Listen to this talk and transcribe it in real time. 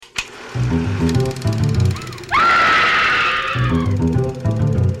Hello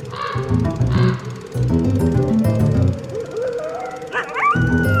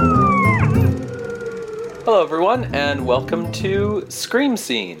everyone, and welcome to Scream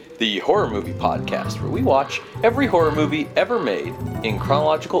Scene, the horror movie podcast, where we watch every horror movie ever made in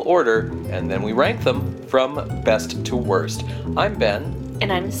chronological order, and then we rank them from best to worst. I'm Ben.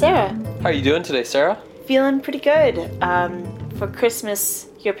 And I'm Sarah. How are you doing today, Sarah? Feeling pretty good. For Christmas,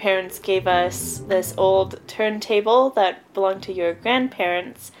 your parents gave us this old turntable that belonged to your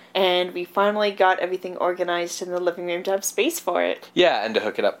grandparents, and we finally got everything organized in the living room to have space for it. Yeah, and to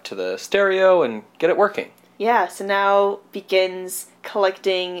hook it up to the stereo and get it working. Yeah, so now begins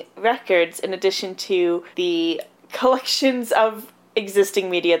collecting records in addition to the collections of existing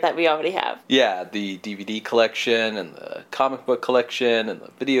media that we already have. Yeah, the DVD collection, and the comic book collection, and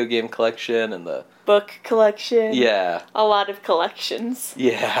the video game collection, and the book collection. Yeah. A lot of collections.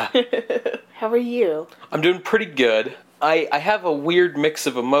 Yeah. How are you? I'm doing pretty good. I have a weird mix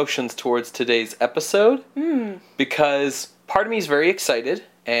of emotions towards today's episode. Because part of me is very excited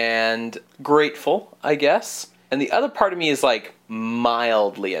and grateful, I guess. And the other part of me is, like,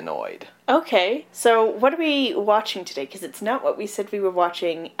 mildly annoyed. Okay, so what are we watching today? Because it's not what we said we were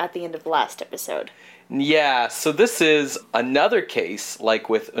watching at the end of the last episode. Yeah, so this is another case, like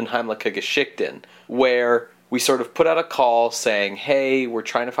with Unheimliche Geschichten, where we sort of put out a call saying, hey, we're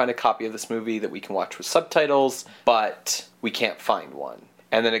trying to find a copy of this movie that we can watch with subtitles, but we can't find one.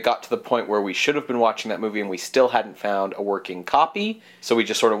 And then it got to the point where we should have been watching that movie and we still hadn't found a working copy, so we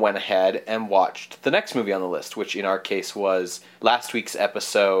just sort of went ahead and watched the next movie on the list, which in our case was last week's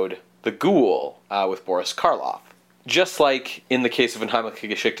episode, The Ghoul, with Boris Karloff. Just like in the case of Unheimliche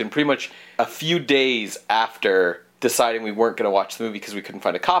Geschichten, pretty much a few days after deciding we weren't going to watch the movie because we couldn't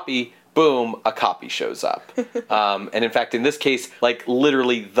find a copy, boom, a copy shows up. And in fact, in this case, like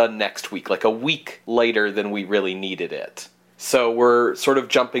literally the next week, like a week later than we really needed it. So we're sort of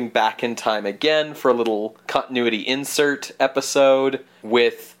jumping back in time again for a little continuity insert episode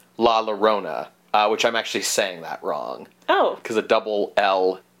with La Llorona, which I'm actually saying that wrong. Oh. Because a double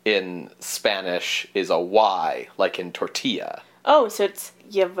L in Spanish is a Y, like in tortilla. Oh, so it's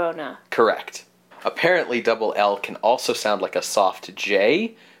Llorona. Correct. Apparently double L can also sound like a soft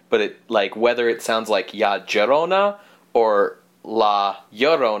J, but it, like, whether it sounds like Ya Llorona or La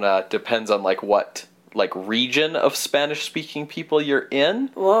Llorona depends on, like, what, like, region of Spanish-speaking people you're in.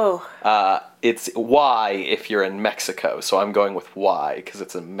 Whoa. It's Y if you're in Mexico, so I'm going with Y, because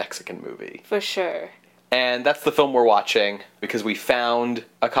it's a Mexican movie. For sure. And that's the film we're watching, because we found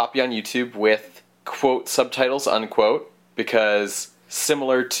a copy on YouTube with, quote, subtitles, unquote, because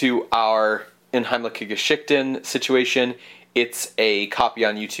similar to our Unheimliche Geschichten situation, it's a copy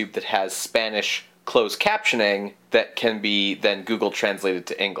on YouTube that has Spanish closed captioning that can be then Google translated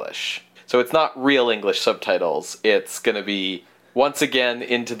to English. So it's not real English subtitles. It's going to be, once again,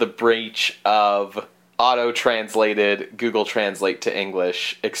 into the breach of auto-translated Google Translate to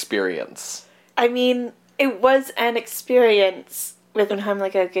English experience. I mean, it was an experience with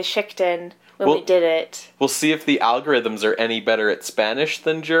Unheimliche Geschichten when we did it. We'll see if the algorithms are any better at Spanish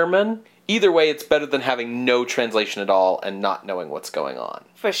than German. Either way, it's better than having no translation at all and not knowing what's going on.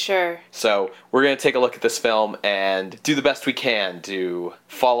 For sure. So we're going to take a look at this film and do the best we can to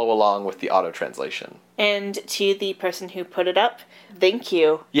follow along with the auto-translation. And to the person who put it up, thank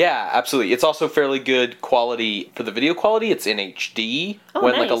you. Yeah, absolutely. It's also fairly good quality. For the video quality, it's in HD. Oh,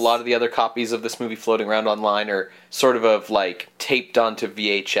 when nice. like a lot of the other copies of this movie floating around online are sort of like taped onto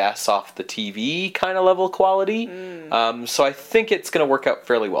VHS off the TV kind of level quality. So I think it's going to work out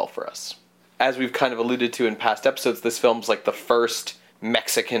fairly well for us. As we've kind of alluded to in past episodes, this film's like the first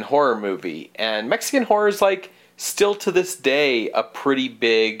Mexican horror movie. And Mexican horror is like still to this day a pretty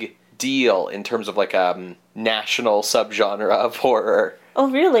big deal in terms of like a national subgenre of horror. Oh,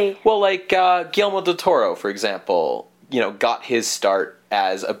 really? Well, like Guillermo del Toro, for example, got his start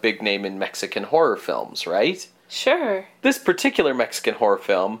as a big name in Mexican horror films, right? Sure. This particular Mexican horror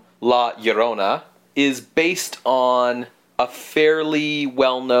film, La Llorona, is based on a fairly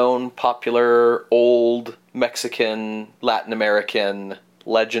well-known, popular, old Mexican, Latin American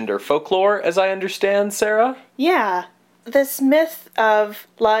legend or folklore, as I understand, Sarah? Yeah. This myth of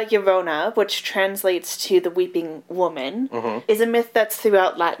La Llorona, which translates to the Weeping Woman, is a myth that's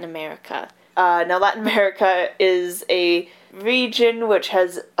throughout Latin America. Now, Latin America is a region which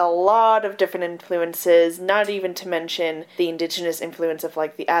has a lot of different influences, not even to mention the indigenous influence of,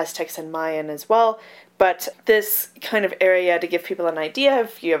 like, the Aztecs and Mayan as well. But this kind of area, to give people an idea,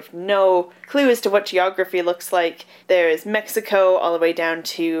 if you have no clue as to what geography looks like, there is Mexico all the way down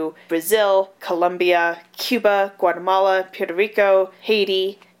to Brazil, Colombia, Cuba, Guatemala, Puerto Rico,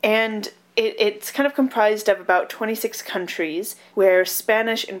 Haiti, And it's kind of comprised of about 26 countries where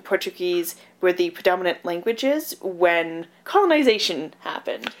Spanish and Portuguese were the predominant languages when colonization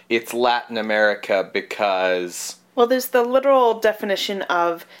happened. It's Latin America because... Well, there's the literal definition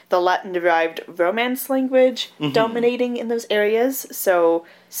of the Latin-derived Romance language dominating in those areas, so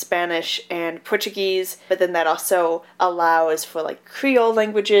Spanish and Portuguese, but then that also allows for, like, Creole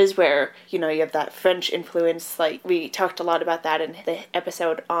languages where, you have that French influence, like, we talked a lot about that in the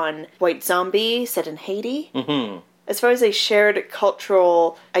episode on White Zombie, set in Haiti. Mm-hmm. As far as a shared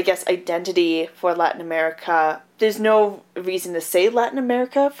cultural, I guess, identity for Latin America, there's no reason to say Latin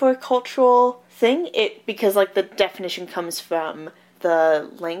America for a cultural thing, because like the definition comes from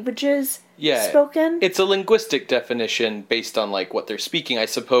the languages spoken. It's a linguistic definition based on like what they're speaking. I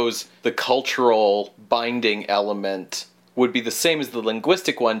suppose the cultural binding element would be the same as the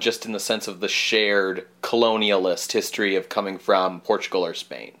linguistic one, just in the sense of the shared colonialist history of coming from Portugal or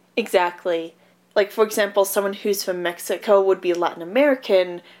Spain. Exactly. Like, for example, someone who's from Mexico would be Latin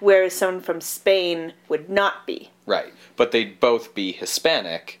American, whereas someone from Spain would not be. Right. But they'd both be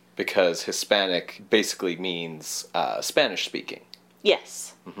Hispanic, because Hispanic basically means Spanish-speaking.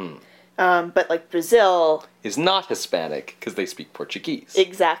 Yes. But, like, Brazil... is not Hispanic, because they speak Portuguese.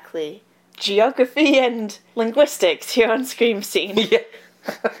 Exactly. Geography and linguistics here on Scream Scene. Yeah.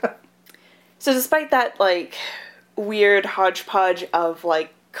 So despite that, like, weird hodgepodge of,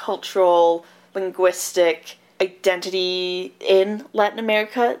 like, cultural, linguistic identity in Latin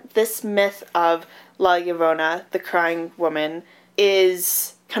America, this myth of La Llorona, the crying woman,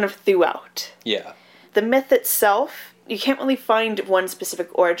 is kind of throughout. Yeah. The myth itself, you can't really find one specific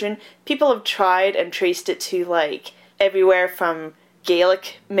origin. People have tried and traced it to, like, everywhere from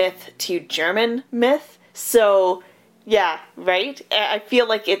Gaelic myth to German myth. So, yeah, right? I feel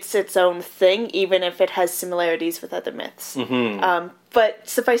like it's its own thing, even if it has similarities with other myths. But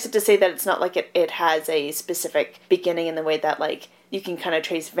suffice it to say that it's not like it has a specific beginning in the way that, like, you can kind of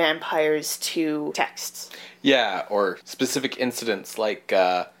trace vampires to texts. Yeah, or specific incidents like,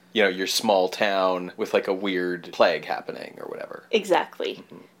 your small town with, like, a weird plague happening or whatever. Exactly.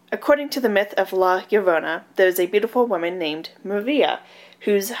 According to the myth of La Llorona, there's a beautiful woman named Maria,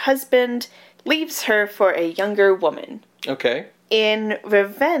 whose husband leaves her for a younger woman. Okay. In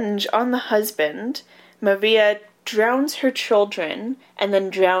revenge on the husband, Maria drowns her children and then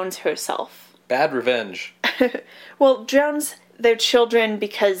drowns herself. Bad revenge. Well, drowns their children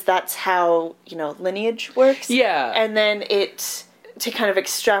because that's how, lineage works. Yeah. And then to kind of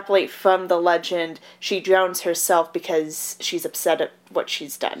extrapolate from the legend, she drowns herself because she's upset at what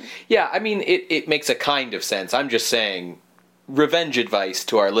she's done. Yeah, I mean, it makes a kind of sense. I'm just saying, revenge advice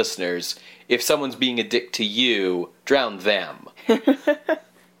to our listeners. If someone's being a dick to you, drown them.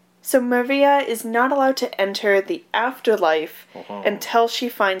 So Maria is not allowed to enter the afterlife until she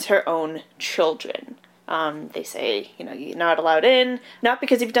finds her own children. They say, you're not allowed in, not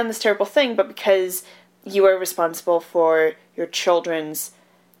because you've done this terrible thing, but because you are responsible for your children's,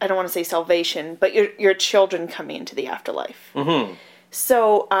 I don't want to say salvation, but your children coming into the afterlife.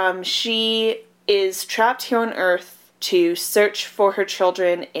 So she is trapped here on Earth to search for her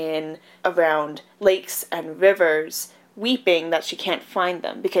children in around lakes and rivers, weeping that she can't find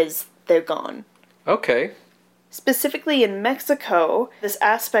them because they're gone. Okay. Specifically in Mexico, this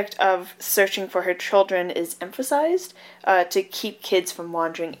aspect of searching for her children is emphasized to keep kids from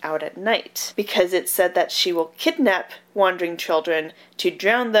wandering out at night, because it's said that she will kidnap wandering children to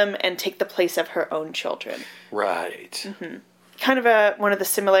drown them and take the place of her own children. Right. Kind of one of the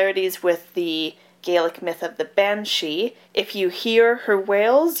similarities with the Gaelic myth of the Banshee. If you hear her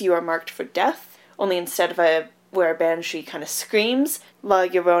wails, you are marked for death, only instead of where a Banshee kind of screams, La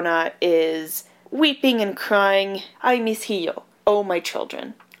Llorona is weeping and crying, "Ay, mis hijos, oh my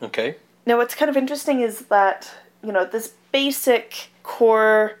children." Okay. Now what's kind of interesting is that, this basic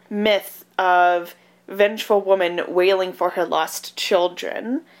core myth of vengeful woman wailing for her lost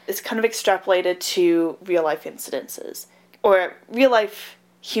children is kind of extrapolated to real-life incidences, or real-life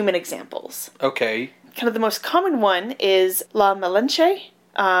human examples. Okay. Kind of the most common one is La Malinche,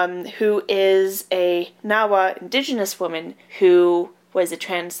 who is a Nahua indigenous woman who was a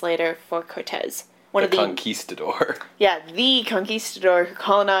translator for Cortez. The conquistador. Yeah, the conquistador who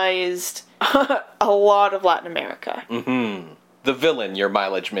colonized a lot of Latin America. The villain, your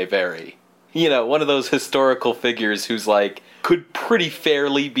mileage may vary. One of those historical figures who's, like, could pretty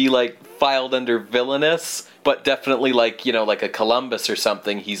fairly be, like, filed under villainous, but definitely, like, like a Columbus or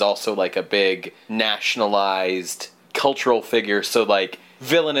something, he's also, like, a big nationalized cultural figure, so, like,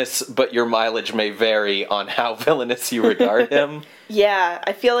 villainous, but your mileage may vary on how villainous you regard him. Yeah,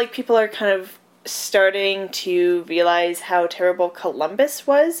 I feel like people are kind of starting to realize how terrible Columbus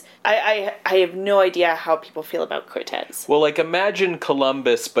was. I have no idea how people feel about Cortez. Well, like, imagine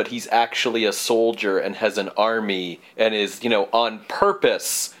Columbus, but he's actually a soldier and has an army and is, on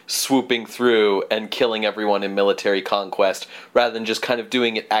purpose swooping through and killing everyone in military conquest rather than just kind of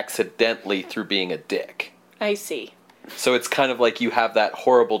doing it accidentally through being a dick. I see. So it's kind of like you have that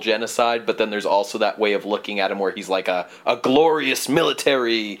horrible genocide, but then there's also that way of looking at him where he's like a glorious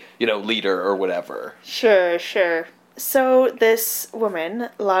military, leader or whatever. Sure. So this woman,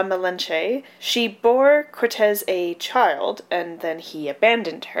 La Malinche, she bore Cortez a child, and then he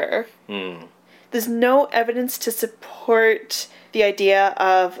abandoned her. There's no evidence to support the idea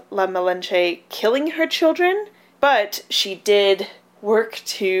of La Malinche killing her children, but she did work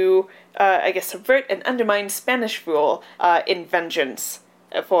to, subvert and undermine Spanish rule in vengeance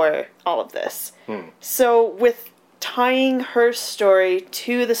for all of this. So with tying her story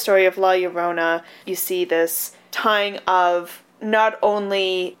to the story of La Llorona, you see this tying of not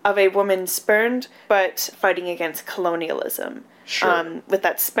only of a woman spurned, but fighting against colonialism. Sure. With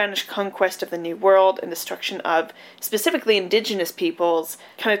that Spanish conquest of the New World and destruction of specifically indigenous peoples,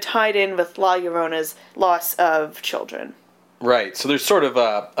 kind of tied in with La Llorona's loss of children. Right. So there's sort of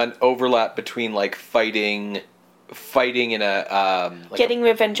an overlap between like fighting in a getting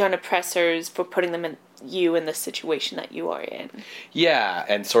revenge on oppressors for putting them in the situation that you are in. Yeah,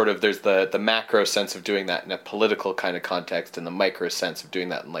 and sort of there's the macro sense of doing that in a political kind of context and the micro sense of doing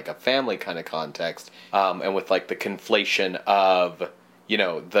that in like a family kind of context. And with like the conflation of,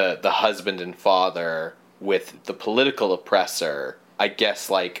 the husband and father with the political oppressor, I guess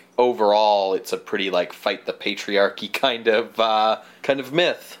like overall it's a pretty like fight the patriarchy kind of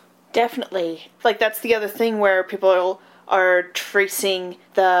myth. Definitely. Like that's the other thing where people are tracing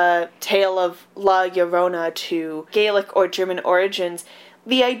the tale of La Llorona to Gaelic or German origins.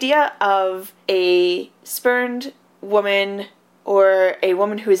 The idea of a spurned woman or a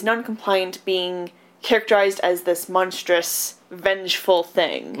woman who is non-compliant being characterized as this monstrous, vengeful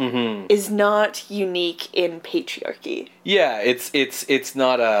thing is not unique in patriarchy. Yeah, it's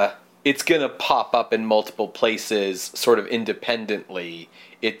not it's gonna pop up in multiple places sort of independently.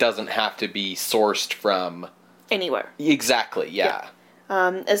 It doesn't have to be sourced from anywhere. Exactly, yeah.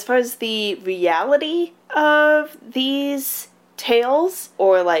 As far as the reality of these tales,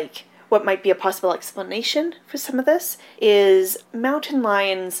 or like what might be a possible explanation for some of this, is mountain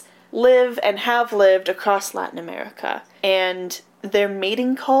lions live and have lived across Latin America, and their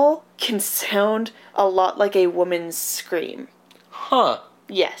mating call can sound a lot like a woman's scream. Huh.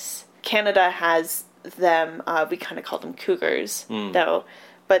 Yes. Canada has them, we kind of call them cougars, though,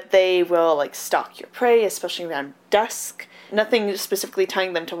 but they will like stalk your prey, especially around dusk. Nothing specifically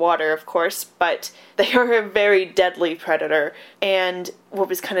tying them to water, of course, but they are a very deadly predator. And what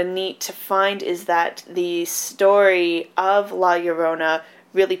was kind of neat to find is that the story of La Llorona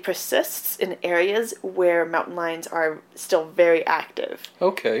really persists in areas where mountain lions are still very active.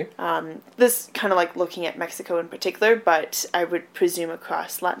 Okay. This kind of like looking at Mexico in particular, but I would presume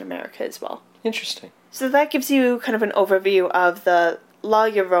across Latin America as well. Interesting. So that gives you kind of an overview of the La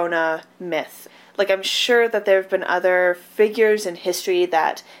Llorona myth. Like, I'm sure that there have been other figures in history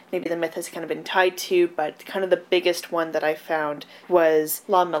that maybe the myth has kind of been tied to, but kind of the biggest one that I found was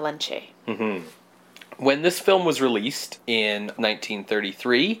La Malinche. Mm-hmm. When this film was released in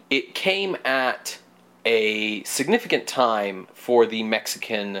 1933, it came at a significant time for the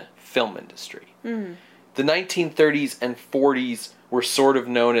Mexican film industry. The 1930s and 40s were sort of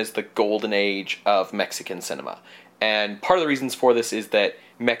known as the golden age of Mexican cinema. And part of the reasons for this is that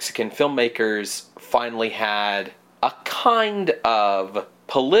Mexican filmmakers finally had a kind of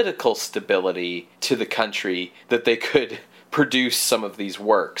political stability to the country that they could produce some of these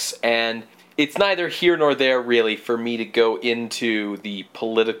works. And it's neither here nor there, really, for me to go into the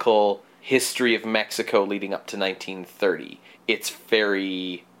political history of Mexico leading up to 1930. It's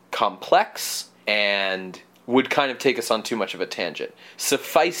very complex and would kind of take us on too much of a tangent.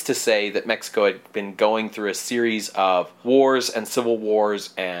 Suffice to say that Mexico had been going through a series of wars and civil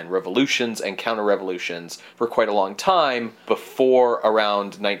wars and revolutions and counter-revolutions for quite a long time before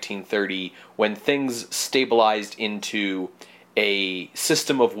around 1930, when things stabilized into a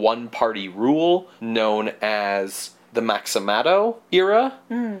system of one-party rule known as the Maximado era,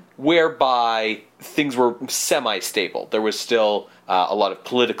 whereby things were semi-stable. There was still a lot of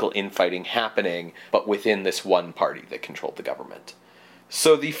political infighting happening, but within this one party that controlled the government.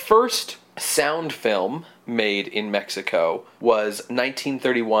 So the first sound film made in Mexico was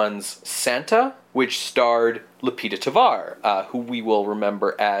 1931's Santa, which starred Lupita Tovar, who we will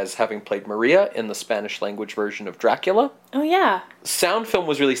remember as having played Maria in the Spanish-language version of Dracula. Oh, yeah. Sound film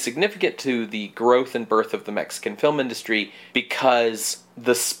was really significant to the growth and birth of the Mexican film industry because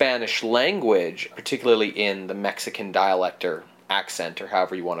the Spanish language, particularly in the Mexican dialect or accent, or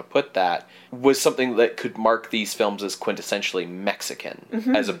however you want to put that, was something that could mark these films as quintessentially Mexican,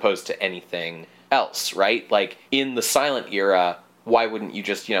 as opposed to anything else, right? Like, in the silent era, why wouldn't you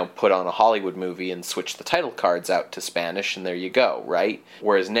just, put on a Hollywood movie and switch the title cards out to Spanish and there you go, right?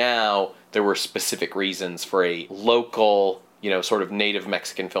 Whereas now, there were specific reasons for a local, sort of native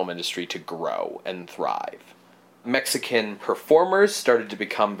Mexican film industry to grow and thrive. Mexican performers started to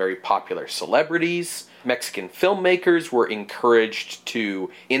become very popular celebrities. Mexican filmmakers were encouraged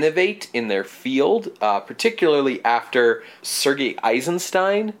to innovate in their field, particularly after Sergei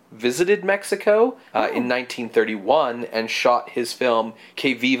Eisenstein visited Mexico in 1931 and shot his film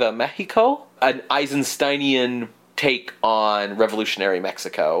Que Viva Mexico, an Eisensteinian take on revolutionary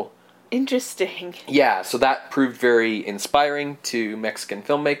Mexico. Interesting. Yeah, so that proved very inspiring to Mexican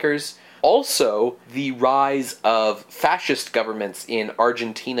filmmakers. Also, the rise of fascist governments in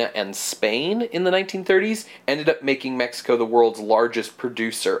Argentina and Spain in the 1930s ended up making Mexico the world's largest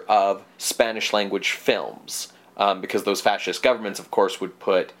producer of Spanish-language films, because those fascist governments, of course, would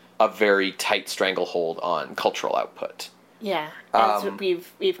put a very tight stranglehold on cultural output. Yeah, that's what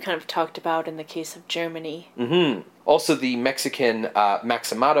we've kind of talked about in the case of Germany. Mm-hmm. Also, the Mexican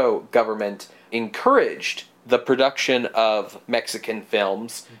Maximado government encouraged the production of Mexican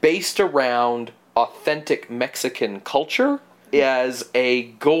films based around authentic Mexican culture as a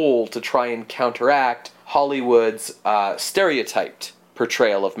goal to try and counteract Hollywood's stereotyped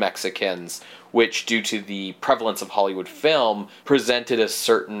portrayal of Mexicans, which, due to the prevalence of Hollywood film, presented a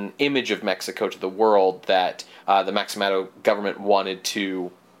certain image of Mexico to the world that the Maximado government wanted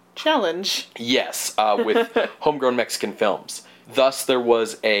to challenge. Yes, with homegrown Mexican films. Thus, there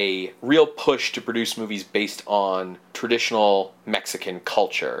was a real push to produce movies based on traditional Mexican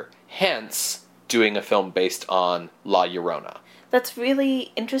culture, hence doing a film based on La Llorona. That's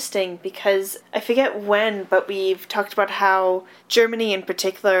really interesting because I forget when, but we've talked about how Germany in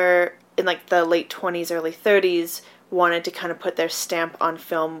particular, in like the late 20s, early 30s, wanted to kind of put their stamp on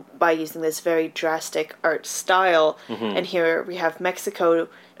film by using this very drastic art style. Mm-hmm. And here we have Mexico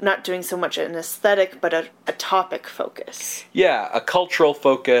not doing so much an aesthetic, but a topic focus. Yeah, a cultural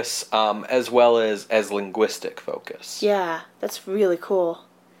focus, as well as linguistic focus. Yeah, that's really cool.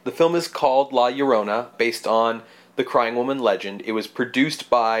 The film is called La Llorona, based on the Crying Woman legend. It was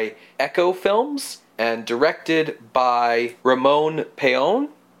produced by Echo Films and directed by Ramon Peon.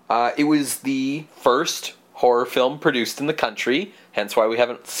 It was the first horror film produced in the country, hence why we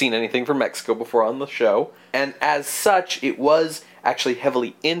haven't seen anything from Mexico before on the show. And as such, it was actually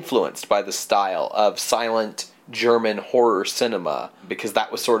heavily influenced by the style of silent German horror cinema, because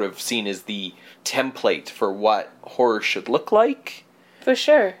that was sort of seen as the template for what horror should look like. For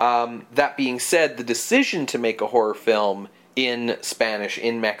sure. That being said, the decision to make a horror film in Spanish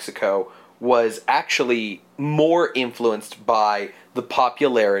in Mexico was actually more influenced by the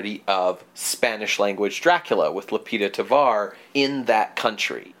popularity of Spanish-language Dracula with Lupita Tovar in that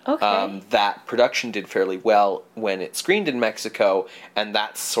country. Okay. That production did fairly well when it screened in Mexico, and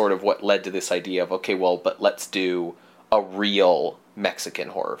that's sort of what led to this idea of, okay, well, but let's do a real Mexican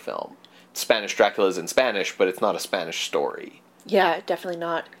horror film. Spanish Dracula is in Spanish, but it's not a Spanish story. Yeah, definitely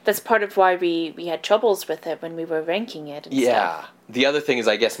not. That's part of why we had troubles with it when we were ranking it and stuff. The other thing is,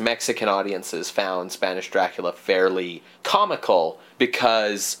 I guess Mexican audiences found Spanish Dracula fairly comical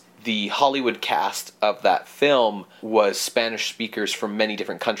because the Hollywood cast of that film was Spanish speakers from many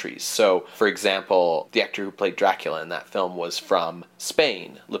different countries. So, for example, the actor who played Dracula in that film was from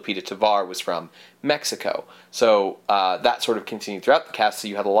Spain. Lupita Tovar was from Mexico. So that sort of continued throughout the cast. So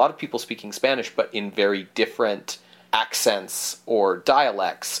you had a lot of people speaking Spanish, but in very different accents or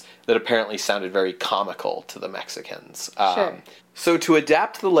dialects that apparently sounded very comical to the Mexicans. Sure. So to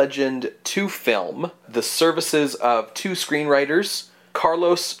adapt the legend to film, the services of two screenwriters,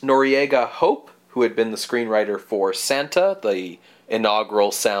 Carlos Noriega Hope, who had been the screenwriter for Santa, the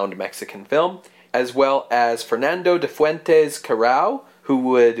inaugural sound Mexican film, as well as Fernando de Fuentes Carrao, who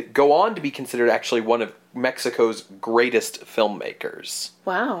would go on to be considered actually one of Mexico's greatest filmmakers.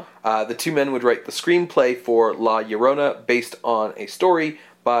 Wow. The two men would write the screenplay for La Llorona based on a story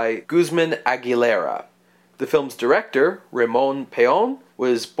by Guzman Aguilera. The film's director, Ramon Peon,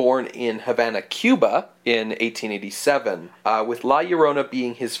 was born in Havana, Cuba in 1887, with La Llorona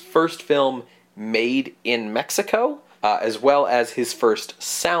being his first film made in Mexico, as well as his first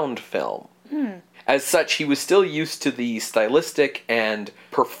sound film. As such, he was still used to the stylistic and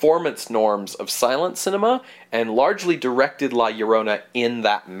performance norms of silent cinema and largely directed La Llorona in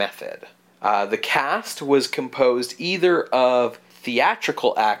that method. The cast was composed either of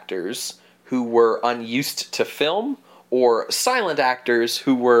theatrical actors who were unused to film or silent actors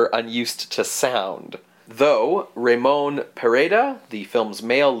who were unused to sound. Though Ramon Pereda, the film's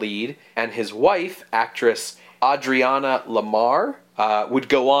male lead, and his wife, actress Adriana Lamar, would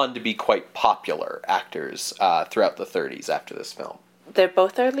go on to be quite popular actors throughout the 30s after this film. They're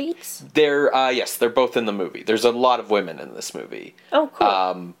both our leads? Yes, they're both in the movie. There's a lot of women in this movie. Oh,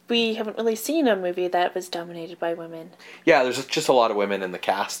 cool. We haven't really seen a movie that was dominated by women. Yeah, there's just a lot of women in the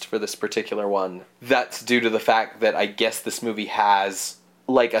cast for this particular one. That's due to the fact that I guess this movie has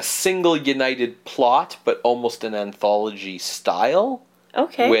like a single united plot, but almost an anthology style.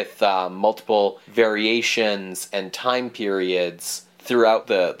 Okay. With multiple variations and time periods throughout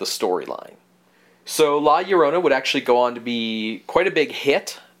the storyline. So La Llorona would actually go on to be quite a big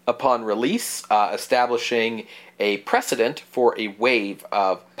hit upon release, establishing a precedent for a wave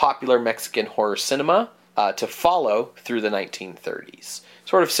of popular Mexican horror cinema to follow through the 1930s.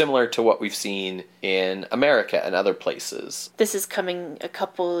 Sort of similar to what we've seen in America and other places. This is coming a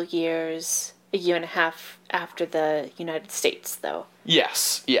year and a half after the United States, though.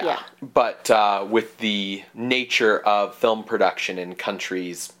 Yes, yeah. But with the nature of film production in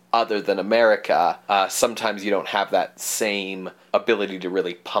countries other than America, sometimes you don't have that same ability to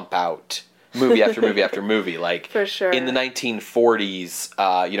really pump out movie after movie after movie. Like, for sure. In the 1940s,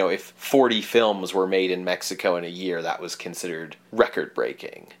 if 40 films were made in Mexico in a year, that was considered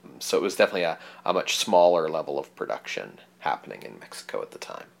record-breaking. So it was definitely a much smaller level of production happening in Mexico at the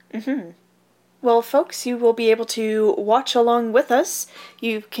time. Mm-hmm. Well, folks, you will be able to watch along with us.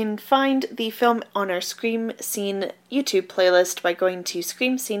 You can find the film on our Scream Scene YouTube playlist by going to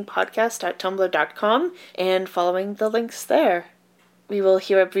screamscenepodcast.tumblr.com and following the links there. We will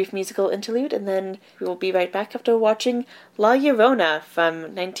hear a brief musical interlude, and then we will be right back after watching La Llorona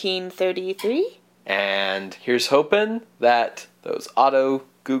from 1933. And here's hoping that those auto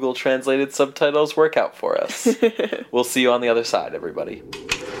Google translated subtitles work out for us. We'll see you on the other side, everybody.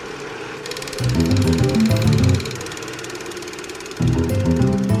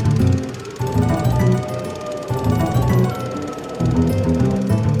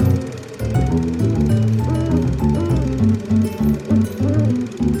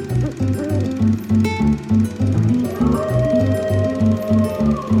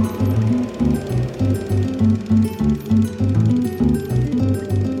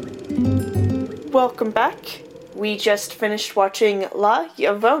 Welcome back. We just finished watching La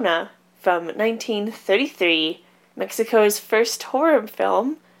Llorona from 1933, Mexico's first horror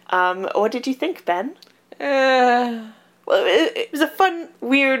film. What did you think, Ben? Well, it was a fun,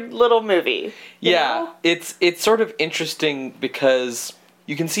 weird little movie. Yeah, know? it's sort of interesting because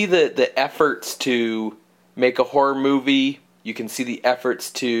you can see the efforts to make a horror movie. You can see the efforts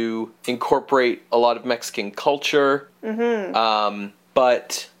to incorporate a lot of Mexican culture. Mm-hmm.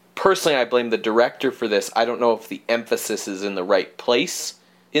 But personally, I blame the director for this. I don't know if the emphasis is in the right place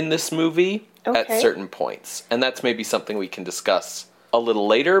in this movie at certain points. And that's maybe something we can discuss a little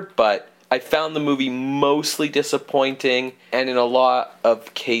later, but I found the movie mostly disappointing and in a lot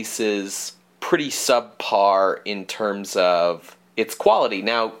of cases pretty subpar in terms of its quality.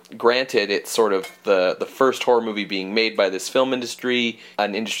 Now, granted, it's sort of the first horror movie being made by this film industry,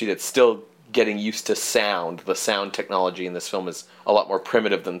 an industry that's still getting used to sound. The sound technology in this film is a lot more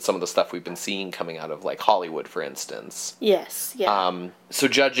primitive than some of the stuff we've been seeing coming out of, like, Hollywood, for instance. Yes, yeah. So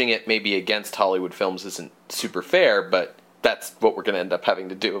judging it maybe against Hollywood films isn't super fair, but that's what we're going to end up having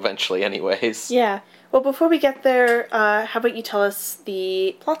to do eventually anyways. Yeah. Well, before we get there, how about you tell us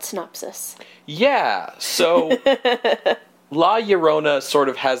the plot synopsis? Yeah, so La Llorona sort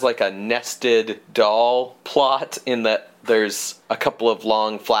of has like a nested doll plot in that there's a couple of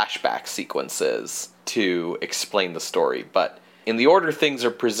long flashback sequences to explain the story. But in the order things are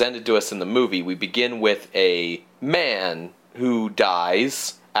presented to us in the movie, we begin with a man who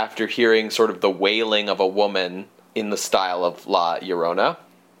dies after hearing sort of the wailing of a woman in the style of La Llorona.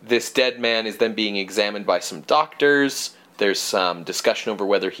 This dead man is then being examined by some doctors. There's some discussion over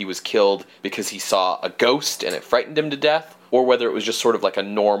whether he was killed because he saw a ghost and it frightened him to death, or whether it was just sort of like a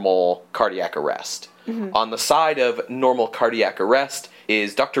normal cardiac arrest. Mm-hmm. On the side of normal cardiac arrest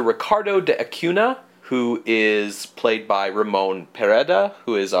is Dr. Ricardo de Acuna, who is played by Ramon Pereda,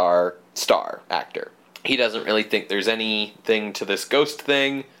 who is our star actor. He doesn't really think there's anything to this ghost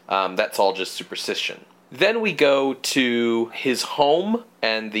thing. That's all just superstition. Then we go to his home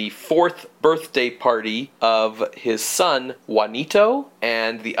and the 4th birthday party of his son, Juanito,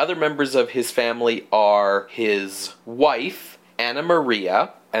 and the other members of his family are his wife, Ana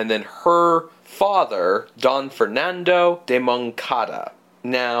Maria, and then her father, Don Fernando de Moncada.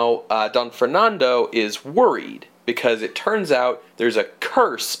 Now, Don Fernando is worried because it turns out there's a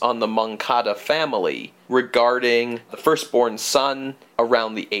curse on the Moncada family regarding the firstborn son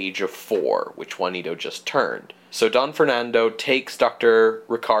around the age of 4, which Juanito just turned. So Don Fernando takes Dr.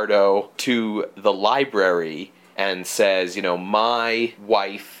 Ricardo to the library and says, you know, my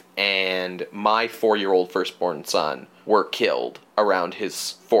wife and my 4-year-old firstborn son were killed around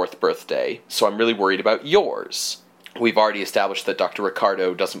his 4th birthday, so I'm really worried about yours. We've already established that Dr.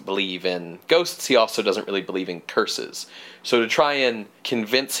 Ricardo doesn't believe in ghosts. He also doesn't really believe in curses. So to try and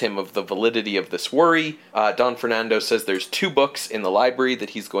convince him of the validity of this worry, Don Fernando says there's 2 books in the library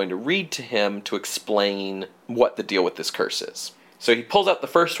that he's going to read to him to explain what the deal with this curse is. So he pulls out the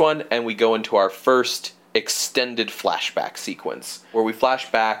first one, and we go into our first extended flashback sequence, where we flash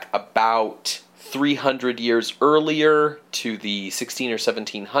back about 300 years earlier to the 16 or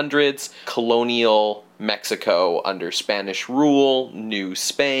 1700s, colonial Mexico under Spanish rule, New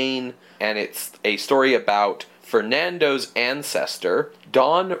Spain, and it's a story about Fernando's ancestor,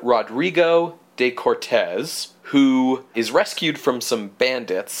 Don Rodrigo de Cortez, who is rescued from some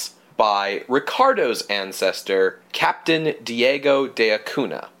bandits by Ricardo's ancestor, Captain Diego de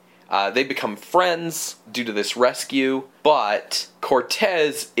Acuna. They become friends due to this rescue, but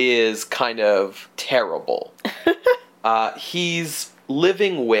Cortez is kind of terrible. He's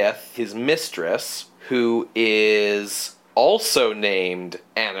living with his mistress, who is also named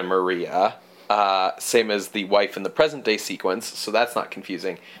Ana Maria, same as the wife in the present day sequence, so that's not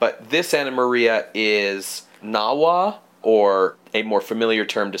confusing. But this Ana Maria is Nahua, or a more familiar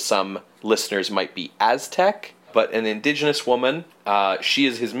term to some listeners might be Aztec, but an indigenous woman. She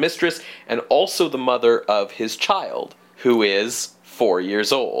is his mistress and also the mother of his child, who is 4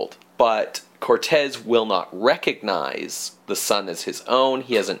 years old. But Cortez will not recognize the son as his own.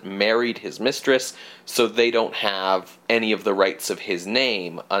 He hasn't married his mistress, so they don't have any of the rights of his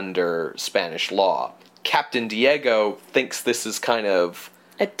name under Spanish law. Captain Diego thinks this is kind of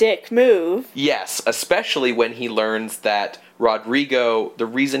a dick move. Yes, especially when he learns that Rodrigo, the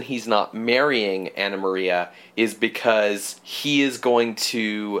reason he's not marrying Ana Maria is because he is going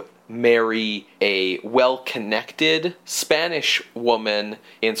to marry a well-connected Spanish woman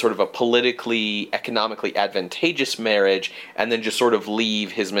in sort of a politically, economically advantageous marriage, and then just sort of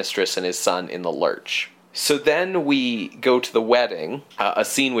leave his mistress and his son in the lurch. So then we go to the wedding, a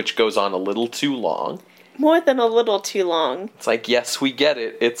scene which goes on a little too long. More than a little too long. It's like, yes, we get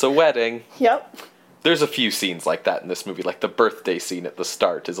it. It's a wedding. Yep. There's a few scenes like that in this movie. Like the birthday scene at the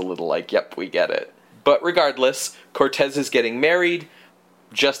start is a little like, yep, we get it. But regardless, Cortez is getting married.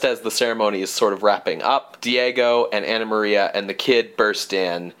 Just as the ceremony is sort of wrapping up, Diego and Ana Maria and the kid burst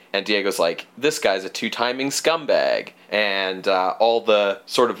in, and Diego's like, this guy's a 2-timing scumbag. And all the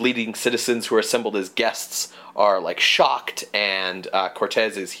sort of leading citizens who are assembled as guests are like shocked, and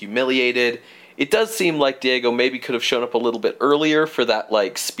Cortez is humiliated. It does seem like Diego maybe could have shown up a little bit earlier for that,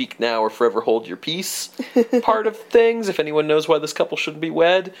 like, speak now or forever hold your peace part of things, if anyone knows why this couple shouldn't be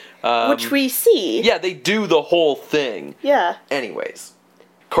wed. Which we see. Yeah, they do the whole thing. Yeah. Anyways,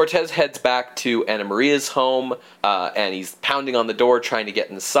 Cortez heads back to Ana Maria's home, and he's pounding on the door trying to get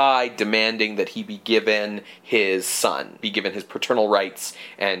inside, demanding that he be given his son, be given his paternal rights,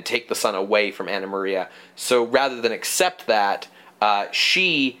 and take the son away from Ana Maria. So rather than accept that,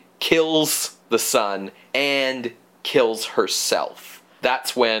 she kills the son and kills herself.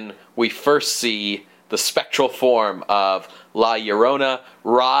 That's when we first see the spectral form of La Llorona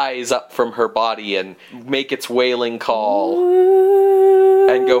rise up from her body and make its wailing call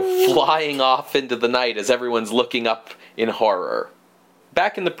and go flying off into the night as everyone's looking up in horror.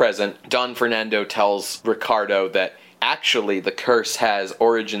 Back in the present, Don Fernando tells Ricardo that actually the curse has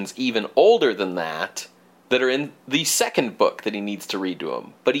origins even older than that are in the second book that he needs to read to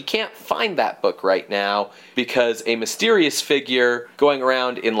him. But he can't find that book right now because a mysterious figure going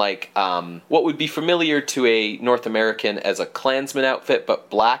around in like what would be familiar to a North American as a Klansman outfit, but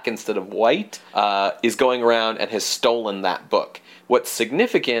black instead of white, is going around and has stolen that book. What's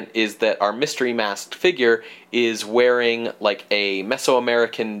significant is that our mystery masked figure is wearing like a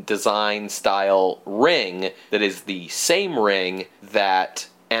Mesoamerican design style ring that is the same ring that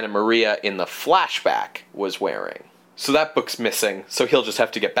Ana Maria in the flashback was wearing. So that book's missing, so he'll just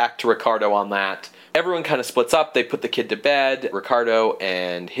have to get back to Ricardo on that. Everyone kind of splits up, they put the kid to bed, Ricardo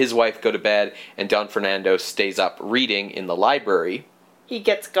and his wife go to bed, and Don Fernando stays up reading in the library. He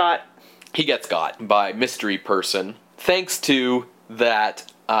gets got. he gets got by mystery person, thanks to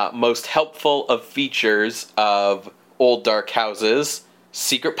that most helpful of features of old dark houses,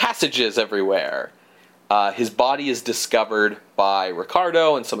 secret passages everywhere. His body is discovered by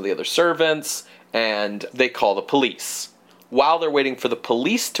Ricardo and some of the other servants, and they call the police. While they're waiting for the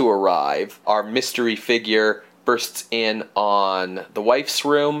police to arrive, our mystery figure bursts in on the wife's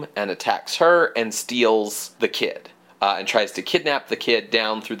room and attacks her and steals the kid, and tries to kidnap the kid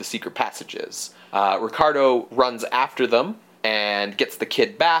down through the secret passages. Ricardo runs after them and gets the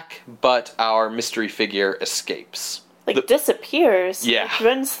kid back, but our mystery figure escapes. Disappears. Yeah. Like,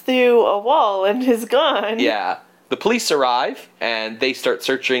 runs through a wall and is gone. Yeah. The police arrive, and they start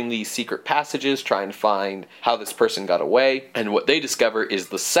searching these secret passages, trying to find how this person got away. And what they discover is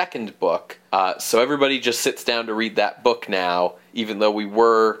the second book. So everybody just sits down to read that book now, even though we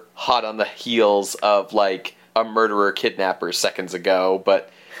were hot on the heels of, like, a murderer-kidnapper seconds ago. But,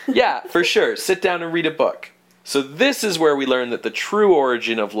 yeah, for sure, sit down and read a book. So this is where we learn that the true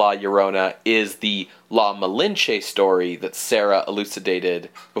origin of La Llorona is the La Malinche story that Sarah elucidated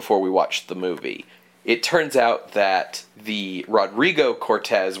before we watched the movie. It turns out that the Rodrigo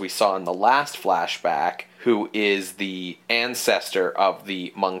Cortez we saw in the last flashback, who is the ancestor of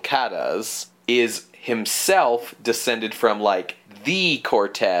the Moncadas, is himself descended from, like, the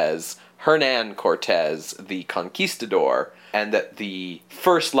Cortez, Hernan Cortez, the conquistador, and that the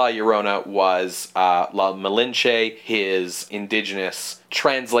first La Llorona was La Malinche, his indigenous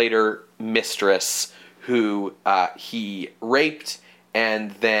translator mistress, who he raped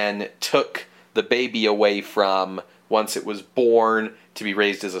and then took the baby away from once it was born to be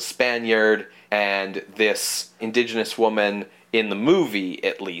raised as a Spaniard. And this indigenous woman, in the movie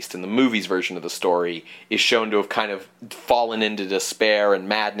at least, in the movie's version of the story, is shown to have kind of fallen into despair and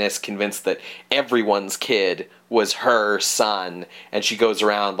madness, convinced that everyone's kid was her son, and she goes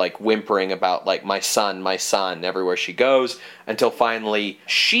around like whimpering about like my son everywhere she goes, until finally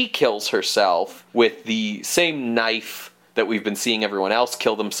she kills herself with the same knife that we've been seeing everyone else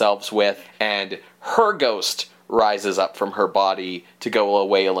kill themselves with, and her ghost rises up from her body to go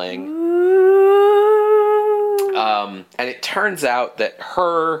a-wailing. And it turns out that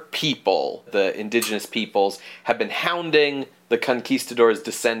her people, the indigenous peoples, have been hounding the conquistadors'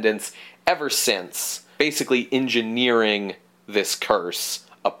 descendants ever since, basically engineering this curse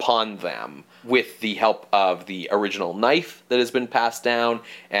upon them with the help of the original knife that has been passed down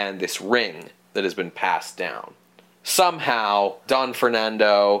and this ring that has been passed down. Somehow, Don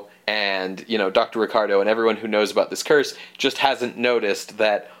Fernando and, Dr. Ricardo and everyone who knows about this curse just hasn't noticed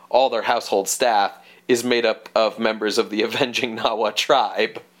that all their household staff is made up of members of the Avenging Nawa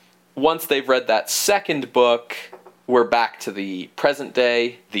tribe. Once they've read that second book, we're back to the present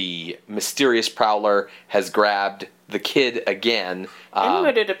day. The mysterious prowler has grabbed the kid again. And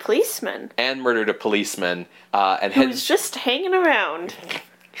murdered a policeman. And who was just hanging around.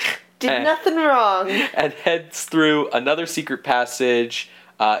 Did nothing wrong. And heads through another secret passage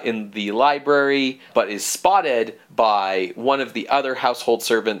in the library, but is spotted by one of the other household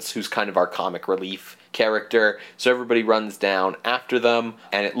servants who's kind of our comic relief character. So everybody runs down after them,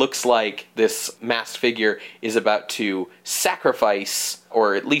 and it looks like this masked figure is about to sacrifice,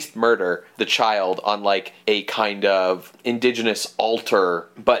 or at least murder, the child on like a kind of indigenous altar,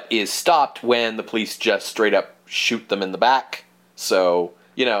 but is stopped when the police just straight up shoot them in the back. So,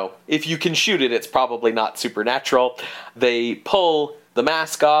 if you can shoot it, it's probably not supernatural. They pull the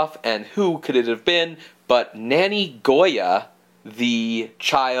mask off, and who could it have been but Nanny Goya, the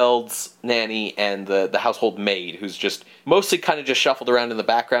child's nanny and the household maid, who's just mostly kind of just shuffled around in the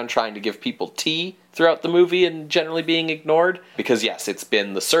background trying to give people tea throughout the movie and generally being ignored. Because yes, it's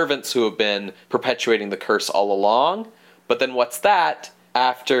been the servants who have been perpetuating the curse all along. But then what's that?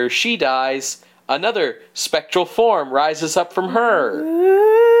 After she dies, another spectral form rises up from her.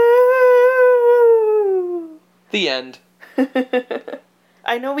 The end.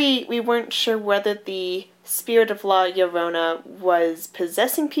 I know we weren't sure whether the spirit of La Llorona was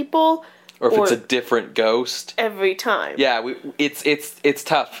possessing people, or if it's a different ghost every time. Yeah, it's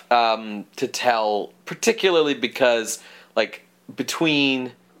tough to tell, particularly because like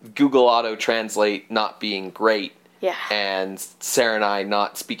between Google Auto Translate not being great, and Sarah and I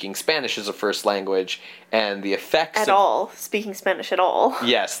not speaking Spanish as a first language, and the effects speaking Spanish at all.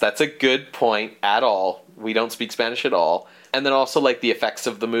 Yes, that's a good point. At all, we don't speak Spanish at all. And then also, like, the effects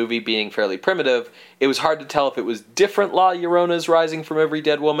of the movie being fairly primitive, it was hard to tell if it was different La Lloronas rising from every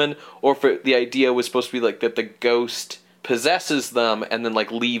dead woman, or if the idea was supposed to be, like, that the ghost possesses them and then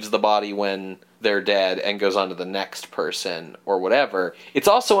like leaves the body when they're dead and goes on to the next person or whatever. It's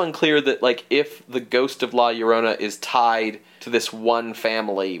also unclear that like if the ghost of La Llorona is tied to this one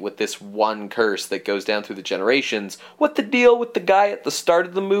family with this one curse that goes down through the generations, what the deal with the guy at the start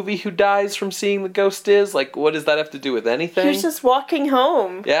of the movie who dies from seeing the ghost is? Like, what does that have to do with anything? He's just walking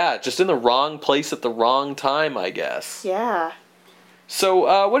home. Yeah, just in the wrong place at the wrong time, I guess. Yeah.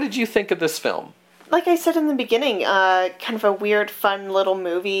 So, what did you think of this film? Like I said in the beginning, kind of a weird, fun little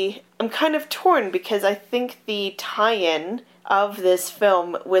movie. I'm kind of torn because I think the tie-in of this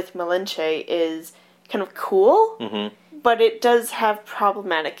film with Malinche is kind of cool, but it does have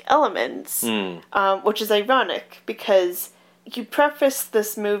problematic elements, which is ironic because you preface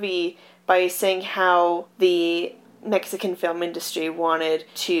this movie by saying how the Mexican film industry wanted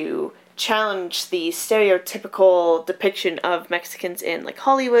to challenge the stereotypical depiction of Mexicans in like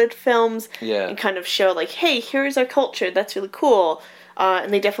Hollywood films and kind of show like, hey, here's our culture, that's really cool,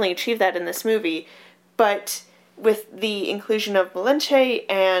 and they definitely achieved that in this movie. But with the inclusion of Malinche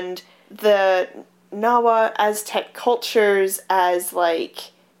and the Nahua Aztec cultures as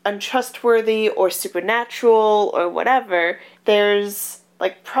like untrustworthy or supernatural or whatever, there's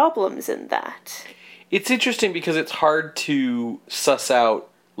like problems in that. It's interesting because it's hard to suss out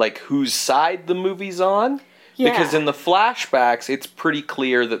like whose side the movie's on. Yeah. Because in the flashbacks, it's pretty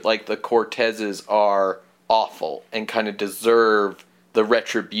clear that like the Cortezes are awful and kind of deserve the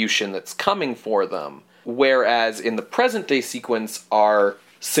retribution that's coming for them. Whereas in the present day sequence, our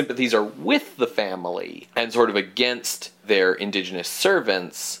sympathies are with the family and sort of against their indigenous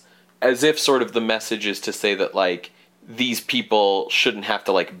servants, as if sort of the message is to say that like these people shouldn't have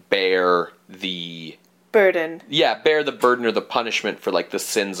to like bear the burden. Yeah, bear the burden or the punishment for like the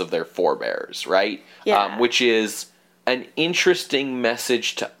sins of their forebears, right? Yeah. Which is an interesting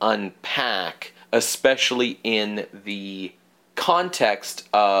message to unpack, especially in the context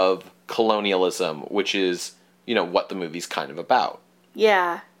of colonialism, which is, you know, what the movie's kind of about.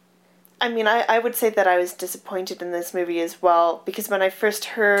 Yeah. I mean, I would say that I was disappointed in this movie as well, because when I first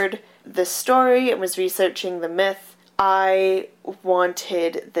heard the story and was researching the myth, I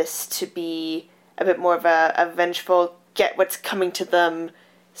wanted this to be a bit more of a vengeful, get what's coming to them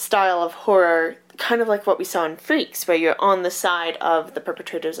style of horror, kind of like what we saw in Freaks, where you're on the side of the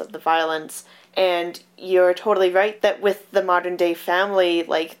perpetrators of the violence. And you're totally right that with the modern day family,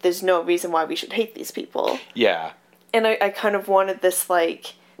 like, there's no reason why we should hate these people. Yeah. And I kind of wanted this,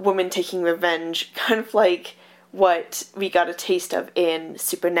 like, woman taking revenge, kind of like what we got a taste of in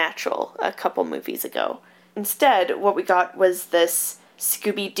Supernatural a couple movies ago. Instead, what we got was this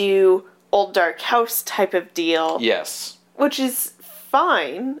Scooby-Doo old dark house type of deal. Yes. Which is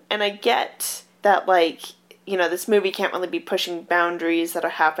fine, and I get that, like, you know, this movie can't really be pushing boundaries that are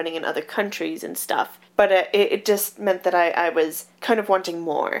happening in other countries and stuff. But it just meant that I was kind of wanting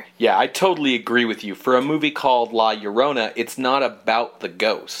more. Yeah, I totally agree with you. For a movie called La Llorona, it's not about the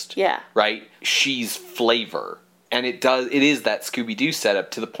ghost. Yeah. Right? She's flavor. And it is that Scooby-Doo setup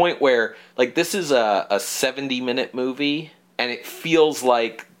to the point where, like, this is a 70-minute movie, and it feels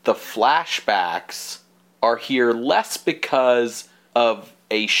like the flashbacks are here less because of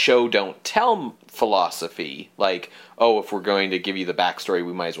a show don't tell philosophy, like, oh, if we're going to give you the backstory,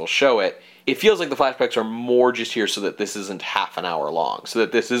 we might as well show it. It feels like the flashbacks are more just here so that this isn't half an hour long, so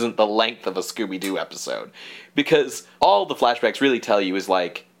that this isn't the length of a Scooby-Doo episode. Because all the flashbacks really tell you is,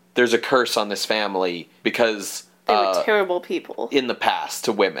 like, there's a curse on this family because they were terrible people in the past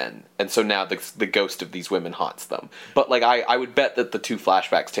to women, and so now the ghost of these women haunts them. But like I would bet that the two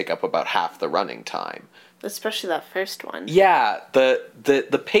flashbacks take up about half the running time. Especially that first one. Yeah,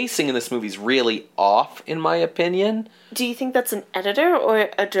 the pacing in this movie is really off, in my opinion. Do you think that's an editor or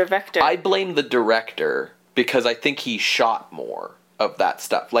a director? I blame the director, because I think he shot more of that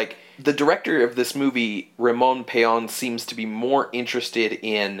stuff. Like, the director of this movie, Ramon Peon, seems to be more interested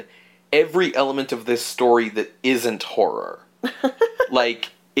in every element of this story that isn't horror.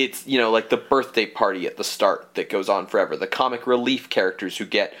 Like, it's, you know, like the birthday party at the start that goes on forever. The comic relief characters who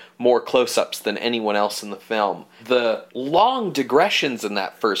get more close-ups than anyone else in the film. The long digressions in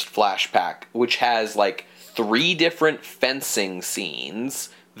that first flashback, which has, like, 3 different fencing scenes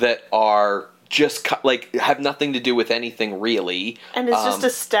that are just, like, have nothing to do with anything, really. And it's just a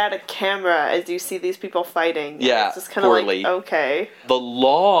static camera as you see these people fighting. Yeah, it's just kind of like, okay. The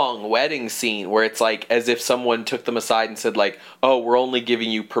long wedding scene where it's like as if someone took them aside and said, like, oh, we're only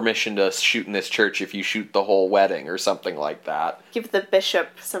giving you permission to shoot in this church if you shoot the whole wedding, or something like that. Give the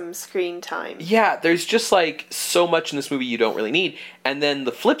bishop some screen time. Yeah, there's just, like, so much in this movie you don't really need. And then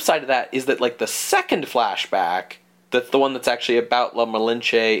the flip side of that is that, like, the second flashback, that's the one that's actually about La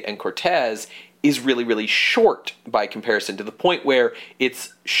Malinche and Cortez, is really, really short by comparison, to the point where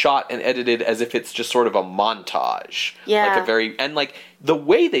it's shot and edited as if it's just sort of a montage. Yeah. Like the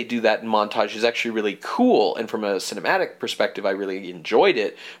way they do that in montage is actually really cool, and from a cinematic perspective, I really enjoyed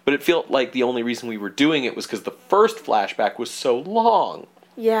it, but it felt like the only reason we were doing it was because the first flashback was so long.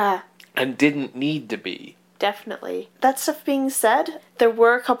 Yeah. And didn't need to be. Definitely. That stuff being said, there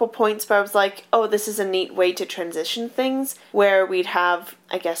were a couple points where I was like, oh, this is a neat way to transition things, where we'd have,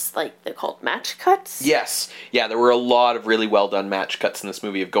 I guess, like, they're called match cuts? Yes. Yeah, there were a lot of really well done match cuts in this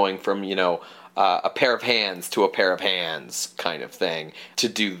movie of going from, a pair of hands to a pair of hands kind of thing to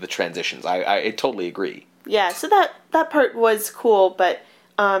do the transitions. I totally agree. Yeah, so that part was cool, but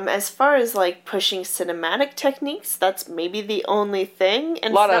as far as, like, pushing cinematic techniques, that's maybe the only thing.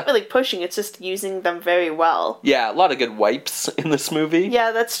 And it's not really pushing, it's just using them very well. Yeah, a lot of good wipes in this movie.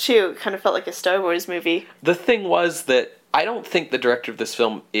 Yeah, that's true. It kind of felt like a Star Wars movie. The thing was that I don't think the director of this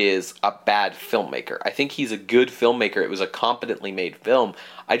film is a bad filmmaker. I think he's a good filmmaker. It was a competently made film.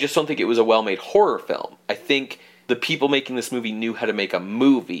 I just don't think it was a well-made horror film. I think the people making this movie knew how to make a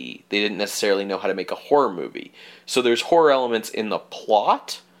movie. They didn't necessarily know how to make a horror movie. So there's horror elements in the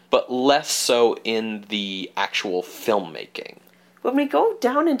plot, but less so in the actual filmmaking. When we go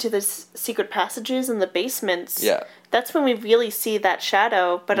down into the secret passages and the basements, yeah, that's when we really see that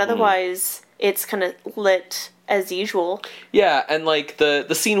shadow, but otherwise it's kind of lit as usual. Yeah, and like the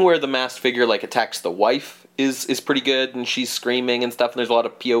scene where the masked figure like attacks the wife is pretty good, and she's screaming and stuff, and there's a lot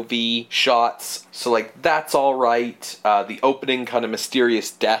of POV shots, so like that's all right. The opening kind of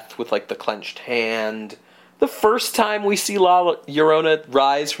mysterious death with like the clenched hand. The first time we see La Llorona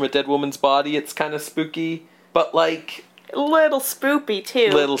rise from a dead woman's body, it's kind of spooky, but like little spoopy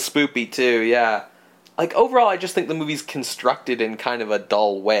too, yeah. Like overall, I just think the movie's constructed in kind of a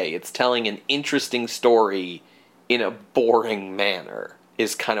dull way. It's telling an interesting story in a boring manner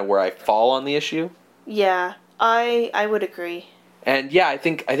is kind of where I fall on the issue. Yeah, I would agree. And yeah, I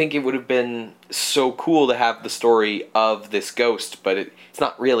think it would have been so cool to have the story of this ghost, but it's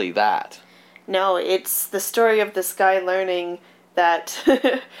not really that. No, it's the story of this guy learning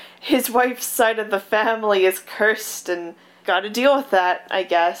that his wife's side of the family is cursed and gotta deal with that, I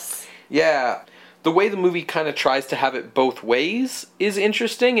guess. Yeah. The way the movie kind of tries to have it both ways is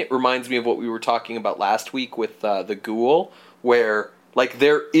interesting. It reminds me of what we were talking about last week with the Ghoul, where like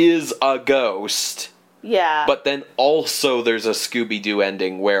there is a ghost. Yeah. But then also there's a Scooby-Doo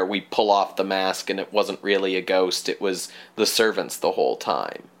ending where we pull off the mask and it wasn't really a ghost, it was the servants the whole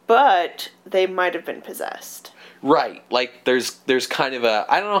time. But they might have been possessed. Right. Like there's kind of a,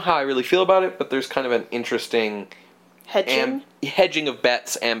 I don't know how I really feel about it, but there's kind of an interesting hedging of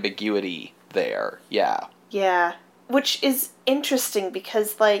bets ambiguity there. Yeah. Yeah. Which is interesting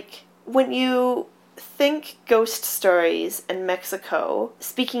because like when you think ghost stories in Mexico,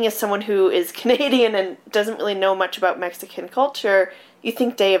 speaking as someone who is Canadian and doesn't really know much about Mexican culture, you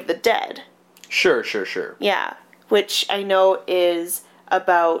think Day of the Dead. Sure. Yeah, which I know is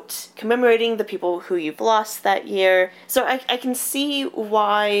about commemorating the people who you've lost that year. So I can see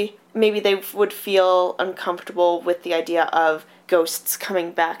why maybe they would feel uncomfortable with the idea of ghosts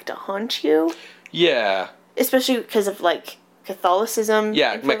coming back to haunt you. Yeah. Especially because of, like, Catholicism.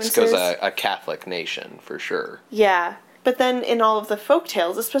 Yeah, Mexico's a Catholic nation, for sure. Yeah. But then in all of the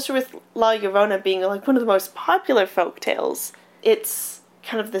folktales, especially with La Llorona being, like, one of the most popular folktales, it's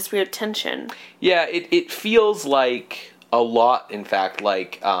kind of this weird tension. Yeah, it feels like a lot, in fact,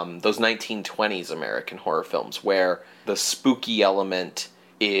 like those 1920s American horror films where the spooky element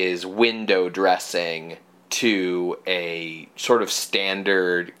is window dressing to a sort of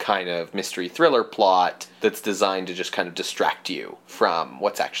standard kind of mystery thriller plot that's designed to just kind of distract you from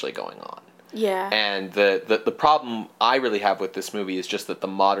what's actually going on. Yeah. And the problem I really have with this movie is just that the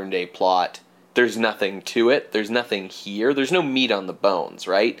modern day plot, there's nothing to it. There's nothing here. There's no meat on the bones,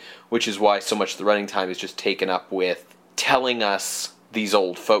 right? Which is why so much of the running time is just taken up with telling us these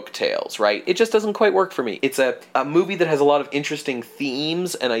old folk tales, right? It just doesn't quite work for me. It's a movie that has a lot of interesting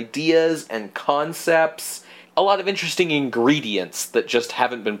themes and ideas and concepts, a lot of interesting ingredients that just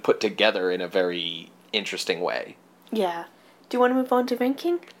haven't been put together in a very interesting way. Yeah. Do you want to move on to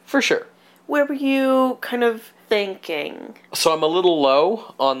ranking? For sure. Where were you kind of thinking? So I'm a little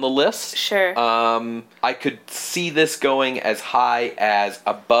low on the list. Sure. I could see this going as high as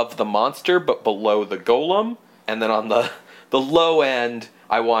above the monster, but below the golem. And then on the low end,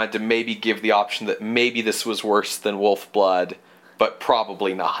 I wanted to maybe give the option that maybe this was worse than Wolfblood, but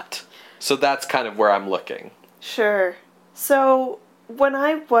probably not. So that's kind of where I'm looking. Sure. So when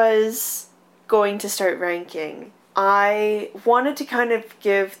I was going to start ranking, I wanted to kind of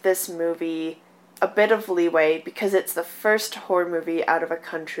give this movie a bit of leeway because it's the first horror movie out of a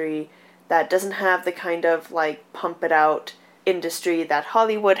country that doesn't have the kind of, like, pump it out industry that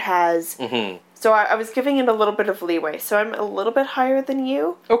Hollywood has. Mm-hmm. So I was giving it a little bit of leeway. So I'm a little bit higher than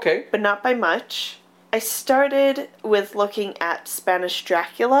you. Okay. But not by much. I started with looking at Spanish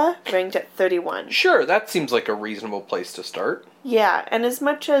Dracula, ranked at 31. Sure, that seems like a reasonable place to start. Yeah, and as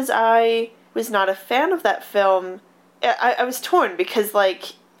much as I was not a fan of that film, I was torn because,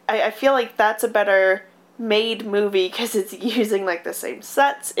 like, I feel like that's a better made movie because it's using, like, the same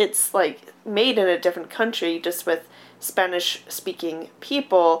sets. It's, like, made in a different country just with Spanish-speaking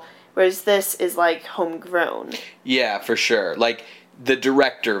people, whereas this is, like, homegrown. Yeah, for sure. Like, the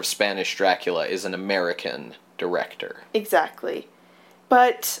director of Spanish Dracula is an American director. Exactly.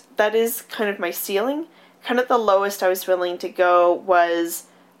 But that is kind of my ceiling. Kind of the lowest I was willing to go was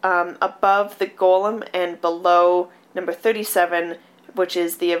above the Golem and below number 37, which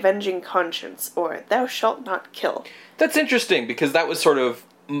is The Avenging Conscience, or Thou Shalt Not Kill. That's interesting, because that was sort of...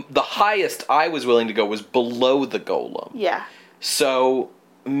 The highest I was willing to go was below the Golem. Yeah. So...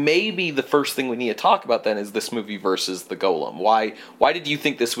 maybe the first thing we need to talk about then is this movie versus the Golem. Why did you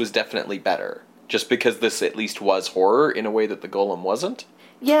think this was definitely better? Just because this at least was horror in a way that the Golem wasn't?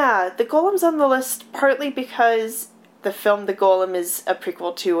 Yeah, the Golem's on the list partly because the film The Golem is a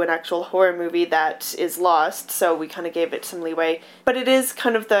prequel to an actual horror movie that is lost, so we kind of gave it some leeway. But it is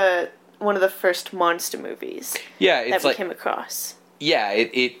kind of one of the first monster movies that we came across. Yeah,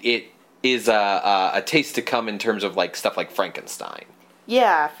 it is a taste to come in terms of like stuff like Frankenstein.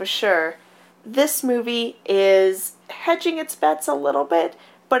 Yeah, for sure. This movie is hedging its bets a little bit,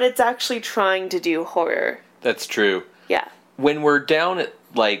 but it's actually trying to do horror. That's true. Yeah. When we're down at,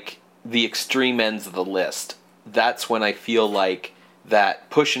 like, the extreme ends of the list, that's when I feel like that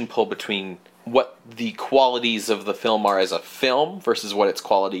push and pull between what the qualities of the film are as a film versus what its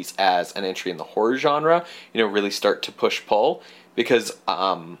qualities as an entry in the horror genre, really start to push-pull. Because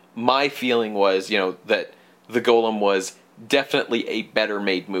my feeling was, that The Golem was definitely a better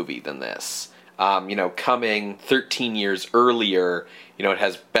made movie than this. Coming 13 years earlier, it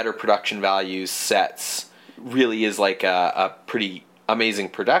has better production values, sets, really is like a pretty amazing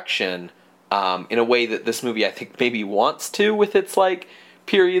production, in a way that this movie I think maybe wants to with its like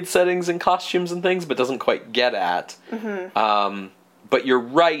period settings and costumes and things, but doesn't quite get at. Mm-hmm. But you're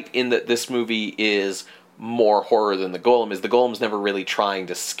right in that this movie is more horror than the Golem is. The Golem's never really trying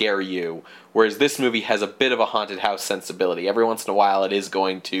to scare you, whereas this movie has a bit of a haunted house sensibility. Every once in a while it is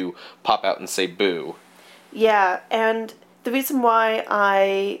going to pop out and say boo. Yeah, and the reason why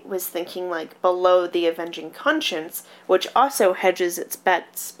I was thinking, like, below The Avenging Conscience, which also hedges its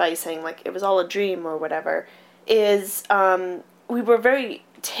bets by saying, like, it was all a dream or whatever, is we were very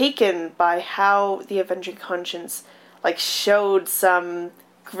taken by how The Avenging Conscience, like, showed some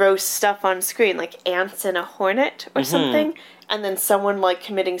gross stuff on screen, like ants in a hornet or something, and then someone like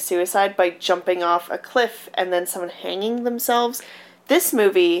committing suicide by jumping off a cliff and then someone hanging themselves. This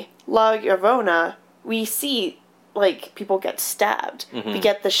movie, La Llorona, we see like people get stabbed. We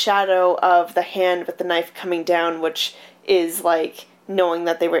get the shadow of the hand with the knife coming down, which is like knowing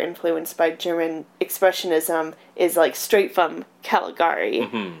that they were influenced by German expressionism is like straight from Caligari.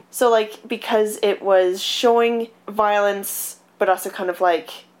 So like because it was showing violence but also kind of like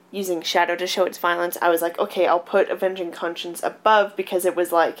using shadow to show its violence, I was like, okay, I'll put Avenging Conscience above because it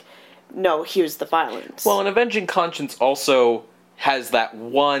was like, no, here's the violence. Well, and Avenging Conscience also has that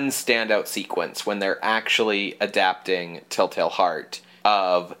one standout sequence when they're actually adapting Telltale Heart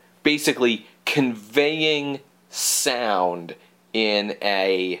of basically conveying sound in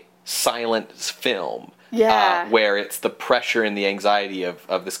a silent film. Yeah. Where it's the pressure and the anxiety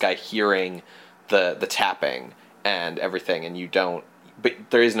of this guy hearing the tapping and everything, and you don't... But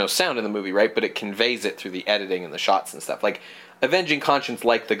there is no sound in the movie, right? But it conveys it through the editing and the shots and stuff. Like, Avenging Conscience,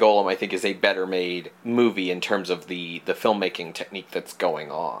 like The Golem, I think is a better made movie in terms of the filmmaking technique that's going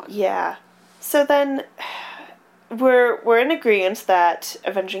on. Yeah. So then, we're in agreement that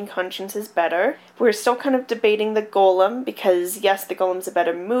Avenging Conscience is better. We're still kind of debating The Golem, because yes, The Golem's a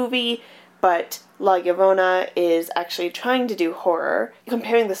better movie, but La Llorona is actually trying to do horror.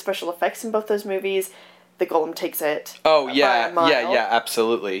 Comparing the special effects in both those movies, The Golem takes it. Oh, yeah, yeah,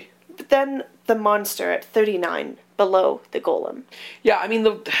 absolutely. But then the monster at 39, below The Golem. Yeah, I mean,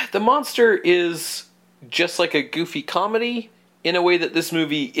 the monster is just like a goofy comedy in a way that this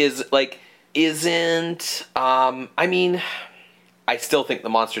movie isn't. I mean, I still think the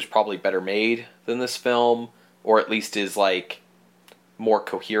monster's probably better made than this film, or at least is like more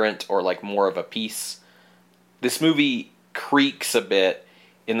coherent or like more of a piece. This movie creaks a bit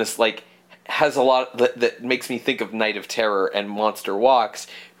in this like has a lot that makes me think of Night of Terror and Monster Walks,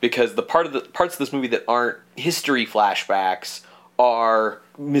 because the parts of this movie that aren't history flashbacks are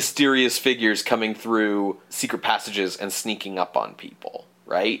mysterious figures coming through secret passages and sneaking up on people,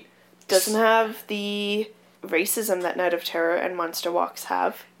 right? Doesn't have the racism that Night of Terror and Monster Walks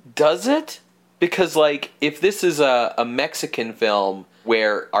have. Does it? Because, like, if this is a Mexican film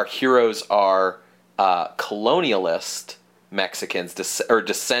where our heroes are colonialist Mexicans, or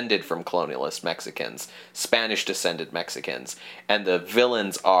descended from colonialist Mexicans, Spanish-descended Mexicans, and the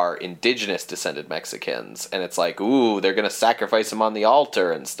villains are indigenous-descended Mexicans, and it's like, ooh, they're going to sacrifice them on the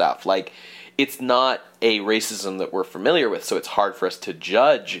altar and stuff. Like, it's not a racism that we're familiar with, so it's hard for us to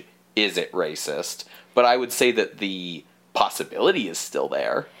judge, is it racist? But I would say that the possibility is still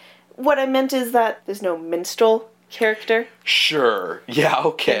there. What I meant is that there's no minstrel character. Sure. Yeah,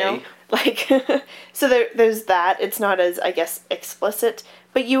 okay. You know? Like, so there's that. It's not as, I guess, explicit.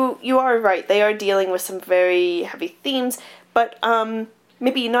 But you are right. They are dealing with some very heavy themes, but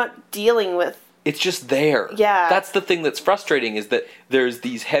maybe not dealing with... It's just there. Yeah. That's the thing that's frustrating, is that there's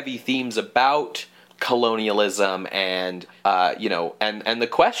these heavy themes about colonialism and, and the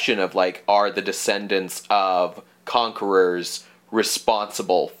question of, like, are the descendants of conquerors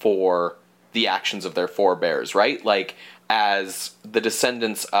responsible for the actions of their forebears, right? Like, as the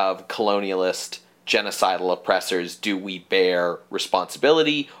descendants of colonialist, genocidal oppressors, do we bear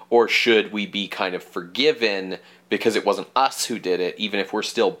responsibility, or should we be kind of forgiven because it wasn't us who did it, even if we're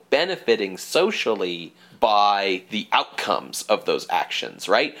still benefiting socially by the outcomes of those actions,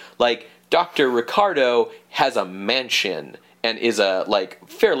 right? Like, Dr. Ricardo has a mansion and is a, like,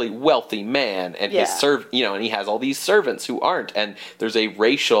 fairly wealthy man, and and he has all these servants who aren't, and there's a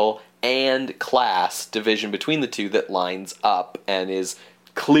racial and class division between the two that lines up and is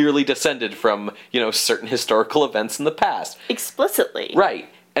clearly descended from, certain historical events in the past. Explicitly. Right.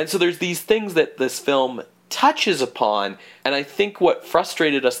 And so there's these things that this film touches upon, and I think what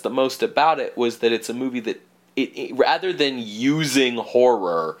frustrated us the most about it was that it's a movie that, it rather than using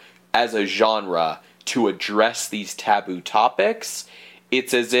horror as a genre to address these taboo topics,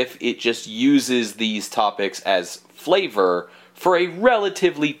 it's as if it just uses these topics as flavor for a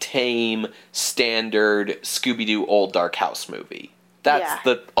relatively tame, standard Scooby-Doo Old Dark House movie. That's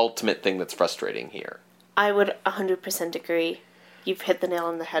the ultimate thing that's frustrating here. I would 100% agree. You've hit the nail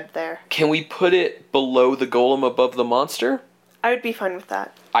on the head there. Can we put it below the golem, above the monster? I would be fine with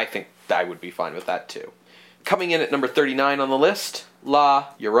that. I think I would be fine with that, too. Coming in at number 39 on the list, La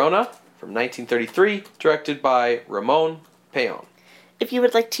Llorona from 1933, directed by Ramon Peon. If you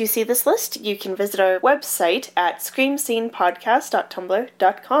would like to see this list, you can visit our website at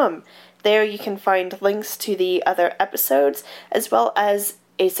screamscenepodcast.tumblr.com. There you can find links to the other episodes, as well as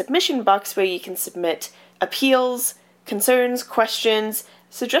a submission box where you can submit appeals, concerns, questions,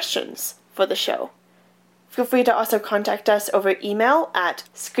 suggestions for the show. Feel free to also contact us over email at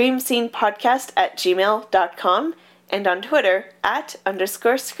screamscenepodcast@gmail.com and on Twitter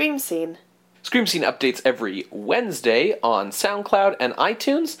 @_screamscene. Scream Scene updates every Wednesday on SoundCloud and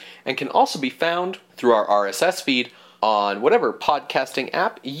iTunes, and can also be found through our RSS feed on whatever podcasting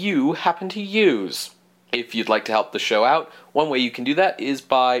app you happen to use. If you'd like to help the show out, one way you can do that is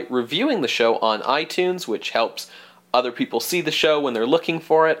by reviewing the show on iTunes, which helps other people see the show when they're looking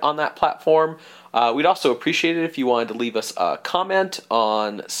for it on that platform. We'd also appreciate it if you wanted to leave us a comment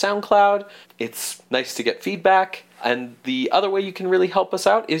on SoundCloud. It's nice to get feedback. And the other way you can really help us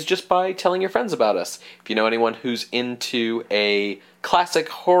out is just by telling your friends about us. If you know anyone who's into a classic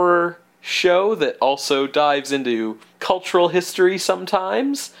horror show that also dives into cultural history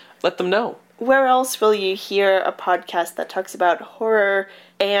sometimes, let them know. Where else will you hear a podcast that talks about horror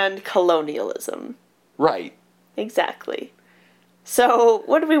and colonialism? Right. Exactly. So,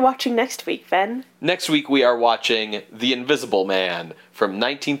 what are we watching next week, Ben? Next week we are watching The Invisible Man from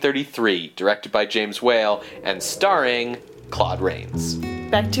 1933, directed by James Whale and starring Claude Rains.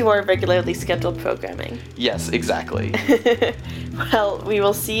 Back to our regularly scheduled programming. Yes, exactly. Well, we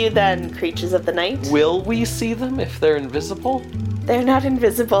will see you then, creatures of the night. Will we see them if they're invisible? They're not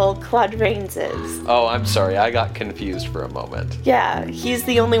invisible, Claude Rains is. Oh, I'm sorry, I got confused for a moment. Yeah, he's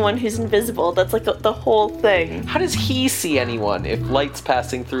the only one who's invisible. That's like the whole thing. How does he see anyone if light's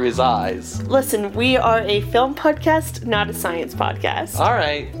passing through his eyes? Listen, we are a film podcast, not a science podcast. All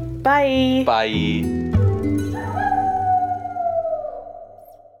right. Bye. Bye.